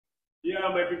Yeah,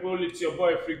 my people, it's your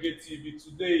boy Frigate TV.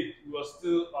 Today we are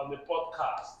still on the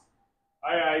podcast.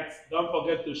 Alright, don't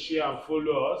forget to share and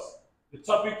follow us. The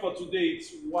topic for today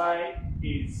is why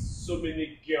is so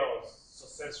many girls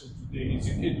successful today? Is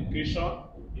it education?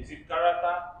 Is it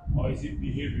character? Or is it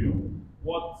behavior?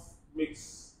 What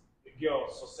makes a girl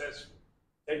successful?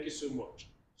 Thank you so much.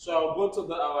 So I'll go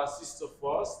to our sister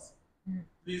first.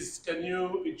 Please, can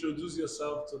you introduce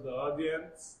yourself to the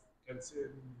audience? Can say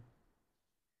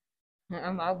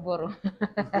I'm Agboro.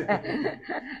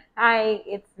 Hi,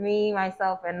 it's me,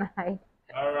 myself, and I.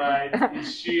 all right,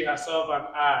 it's she, herself, and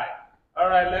I. All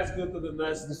right, let's go to the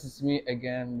next. This is me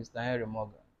again, Mr. Henry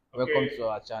Morgan. Welcome Okay, to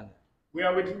our channel. we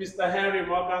are with Mr. Henry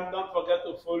Morgan. Don't forget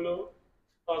to follow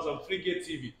us on Frigate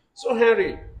TV. So,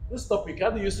 Henry, this topic, how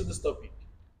do you see this topic?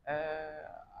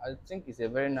 I think it's a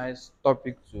very nice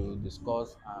topic to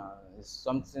discuss, and it's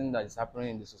something that is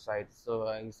happening in the society. So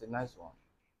it's a nice one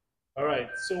All right,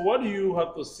 so what do you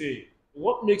have to say?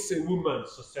 What makes a woman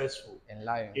successful in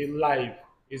life. in life?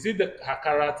 Is it her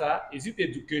character? Is it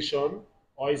education?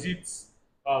 Or is it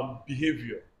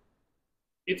behavior?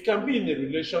 It can be in a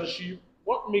relationship.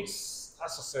 What makes her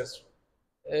successful?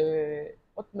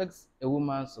 What makes a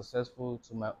woman successful,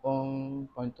 to my own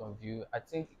point of view, I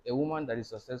think a woman that is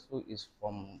successful is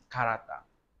from character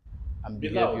and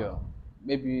Below. behavior.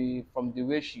 Maybe from the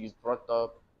way she is brought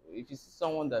up. If you see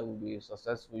someone that will be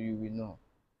successful, you will know.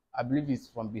 I believe it's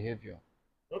from behavior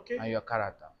Okay. and your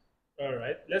character. All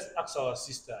right, let's ask our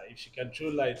sister if she can throw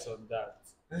light on that.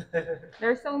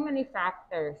 There's so many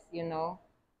factors,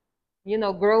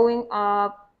 growing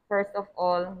up, first of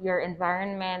all, your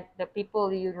environment, the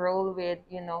people you roll with,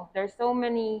 there's so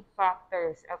many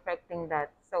factors affecting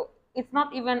that. So it's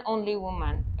not even only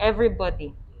woman,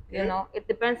 everybody, Okay. it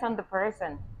depends on the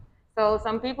person. So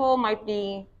some people might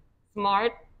be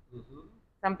smart. Mhm.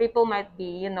 Some people might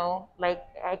be, like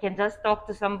I can just talk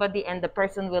to somebody and the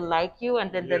person will like you,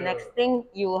 and then the Yeah. next thing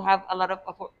you will have a lot of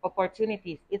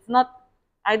opportunities. It's not,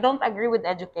 I don't agree with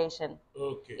education.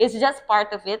 Okay. It's just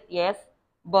part of it, yes.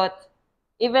 But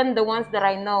even the ones that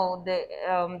I know,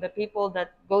 the people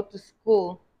that go to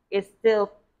school is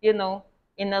still, in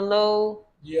a low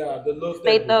Yeah, the low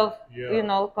state table. of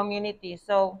Yeah. community.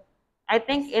 So I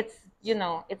think it's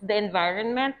it's the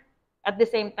environment. At the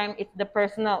same time, it's the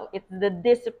personal, it's the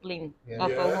discipline Yes. of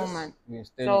a Yes. woman. You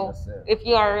instill in So yourself. if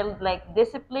you are like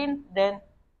disciplined, then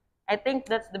I think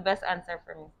that's the best answer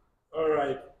for me. All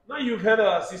right. Now you've heard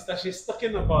our sister. She's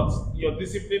talking about your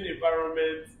discipline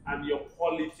environment and your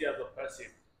quality as a person.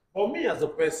 For me as a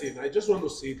person, I just want to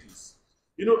say this.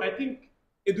 I think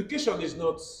education is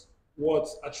not what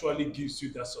actually gives you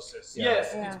that success. Yeah.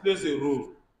 Yes, Yeah. it plays a role.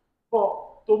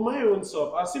 But to my own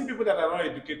self, I've seen people that are not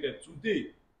educated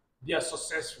today, they are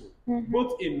successful,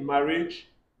 both in marriage,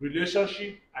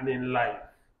 relationship, and in life.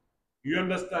 You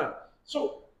understand?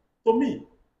 So, to me,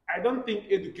 I don't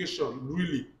think education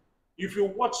really. If you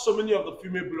watch so many of the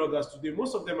female bloggers today,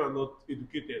 most of them are not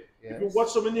educated. If you Yes. watch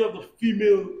so many of the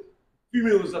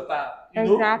females that are,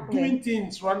 Exactly. doing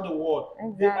things around the world,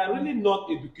 they are Exactly. really not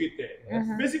educated. Yes.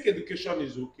 Basic education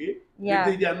is okay.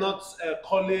 Yeah. They are not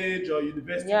college or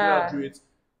university Yeah. graduates.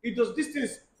 It does these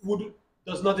things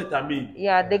does not determine.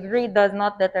 Yeah, degree does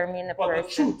not determine a But the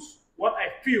person. truth, what I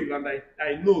feel and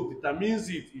I know determines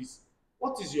it is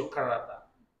what is your character?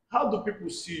 How do people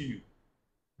see you?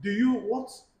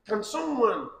 Can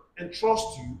someone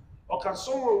entrust you or can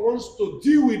someone wants to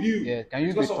deal with you Yeah, can you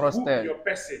be because of who trusted? your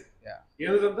person? Yeah. You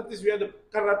know that is where the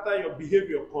character, your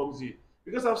behavior comes in.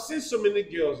 Because I've seen so many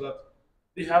girls that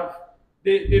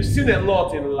they've seen a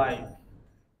lot in life.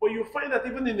 But you find that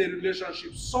even in a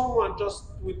relationship, someone just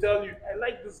will tell you, I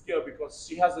like this girl because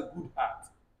she has a good heart.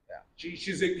 Yeah.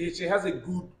 She has a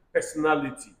good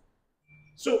personality.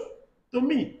 So to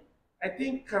me, I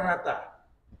think character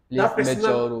Plays major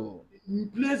personal- role.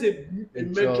 plays a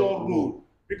major role.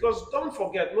 Because don't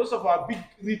forget, most of our big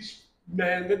rich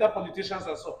men, whether politicians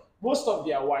and so, most of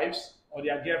their wives or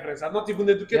their girlfriends are not even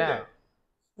educated. Yeah.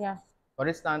 Yeah. For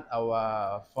instance,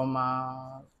 our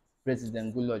former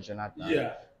president Goodluck Jonathan.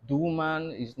 Yeah. The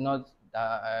woman is not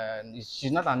that.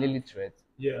 She's not an illiterate.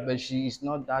 Yeah. But she is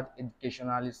not that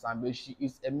educationally sound. But she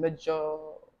is a major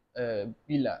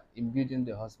pillar in building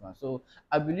the husband. So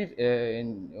I believe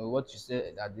in what you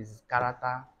said, that this is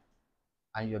character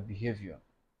and your behavior.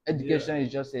 Education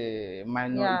is just a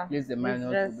minor. Yeah, It plays a it's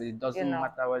minor, just, but it doesn't you know.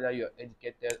 matter whether you're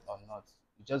educated or not.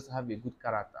 You just have a good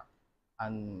character,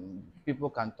 and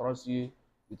people can trust you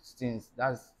with things.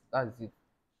 That's it.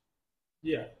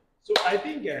 Yeah. So I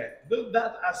think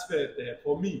that aspect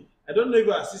for me, I don't know if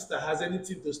our sister has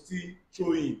anything to still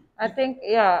throw in. I think,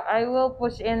 yeah, I will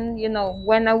push in,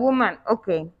 when a woman,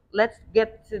 okay, let's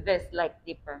get to this like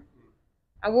deeper.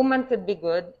 A woman could be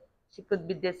good, she could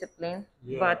be disciplined,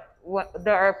 Yeah. but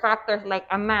there are factors like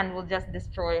a man will just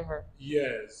destroy her.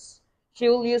 Yes. She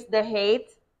will use the hate,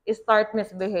 start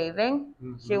misbehaving.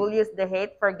 She will use the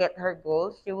hate, forget her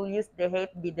goals. She will use the hate,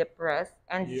 be depressed,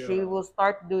 and she Yeah. will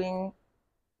start doing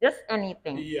just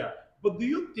anything. Yeah. But do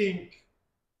you think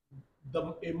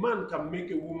a man can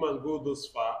make a woman go this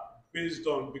far based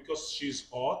on because she's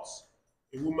hot?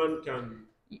 A woman can.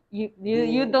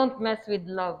 You don't mess with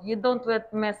love. You don't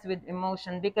mess with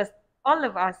emotion because all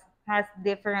of us has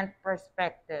different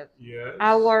perspective. Yes.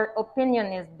 Our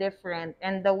opinion is different,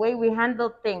 and the way we handle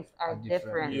things are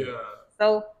different. Yeah.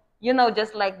 So,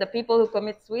 just like the people who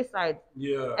commit suicide,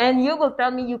 Yeah. and you will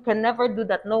tell me you can never do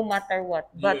that no matter what,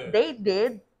 but Yes. they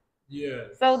did.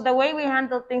 Yes. So the way we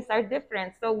handle things are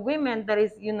different. So women that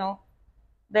is,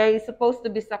 that is supposed to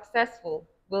be successful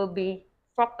will be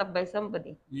fucked up by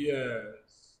somebody. Yes.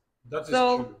 That is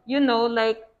So, true.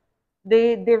 like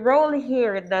the role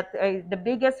here that the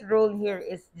biggest role here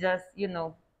is just,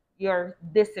 your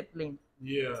discipline.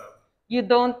 Yeah. You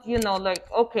don't, like,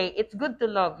 okay, it's good to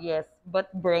love, yes,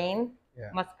 but brain Yeah.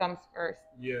 must comes first.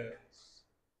 Yes.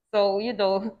 So,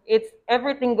 it's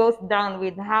everything goes down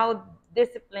with how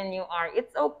disciplined you are.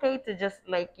 It's okay to just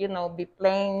like, be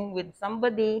playing with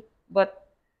somebody, but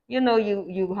you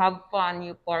have fun,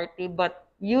 you party, but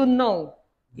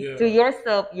Yeah. to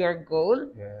yourself your goal.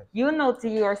 Yes. You know to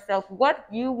yourself what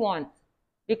you want.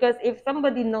 Because if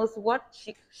somebody knows what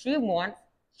she wants,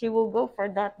 she will go for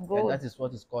that And goal. that is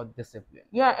what is called discipline.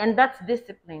 Yeah, and that's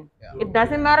discipline. Yeah. It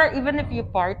doesn't matter even if you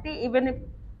party, even if,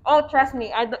 oh, trust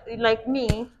me, like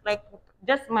me, like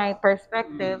just my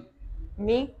perspective,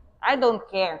 me, I don't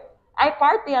care. I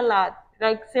party a lot,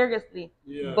 like seriously.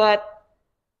 Yeah. But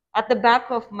at the back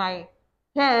of my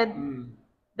head, Mm.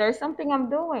 there's something I'm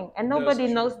doing, and That's nobody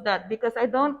true. knows that because I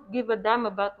don't give a damn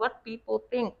about what people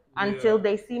think until Yeah.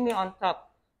 they see me on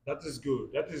top. That is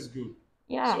good. That is good.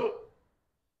 Yeah. So,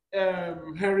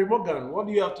 Henry Morgan, what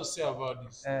do you have to say about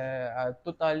this? I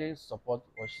totally support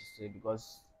what she said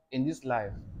because in this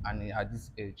life and at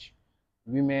this age,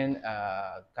 women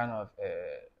are kind of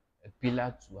a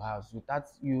pillar to have. Without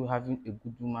you having a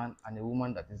good woman and a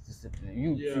woman that is disciplined,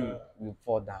 you too Yeah. will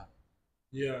fall down.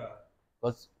 Yeah.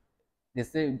 Because they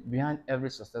say behind every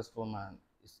successful man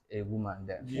is a woman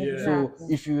there. Yeah. So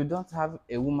Exactly. if you don't have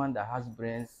a woman that has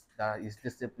brains, that is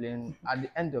disciplined, at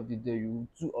the end of the day,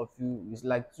 two of you, it's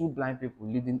like two blind people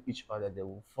leading each other. They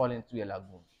will fall into a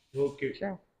lagoon. Okay.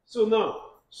 Sure. So now,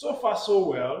 so far so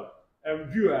well,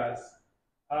 viewers,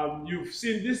 you've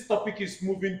seen this topic is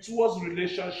moving towards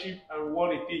relationship and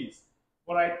what it is.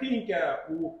 But I think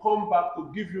we will come back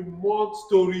to give you more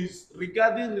stories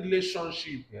regarding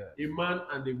relationship, Yeah. a man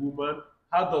and a woman.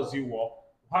 How does it work?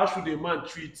 How should a man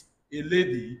treat a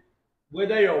lady,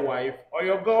 whether your wife or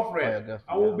your girlfriend? Or your girlfriend,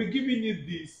 I will yeah. be giving you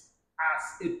this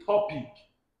as a topic.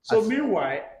 So As-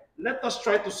 meanwhile, let us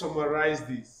try to summarize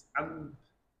this. And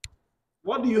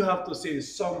what do you have to say in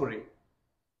summary?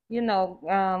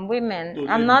 Women, To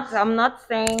I'm ladies. not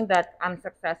saying that I'm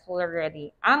successful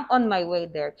already. I'm on my way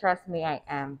there. Trust me, I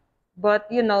am. But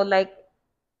like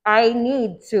I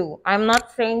need to. I'm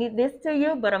not saying this to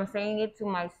you, but I'm saying it to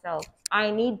myself.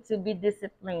 I need to be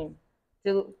disciplined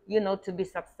to be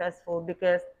successful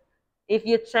because if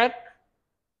you check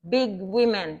big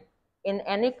women in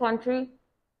any country,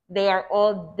 they are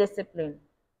all disciplined.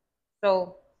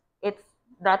 So it's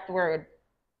that word.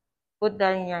 Put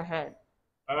that in your head.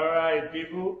 All right,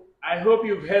 people. I hope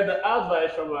you've heard the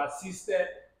advice from our sister.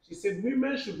 She said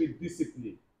women should be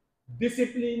disciplined.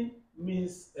 Discipline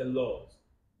means a lot.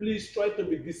 Please try to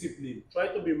be disciplined. Try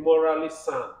to be morally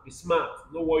sound. Be smart.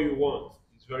 Know what you want.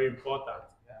 It's very important.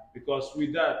 Because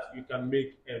with that, you can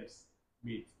make ends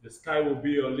meet. The sky will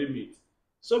be your limit.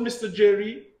 So, Mr.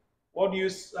 Jerry, what do you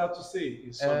have to say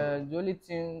in summary? The only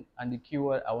thing and the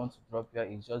keyword I want to drop here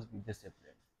is just be disciplined.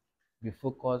 Be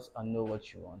focused and know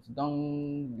what you want.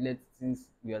 Don't let things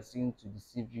you are seeing to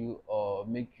deceive you or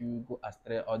make you go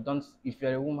astray. Or don't, if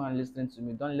you're a woman listening to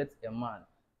me, don't let a man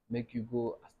make you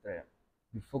go astray.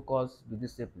 Be focused, be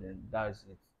disciplined. That is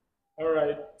it. All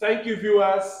right. Thank you,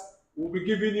 viewers. We'll be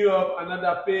giving you up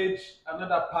another page,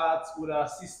 another part with our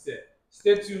sister.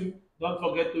 Stay tuned. Don't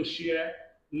forget to share,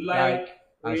 like,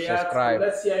 and react. subscribe.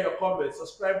 Let's hear your comments.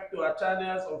 Subscribe to our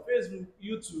channels on Facebook,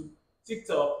 YouTube,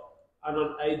 TikTok, and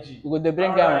on IG. We go dey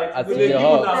bring All am right. at We the dey give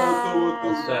hub. una woto woto.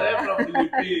 Yes, sir. Direct from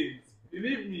Philippines.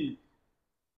 Believe me.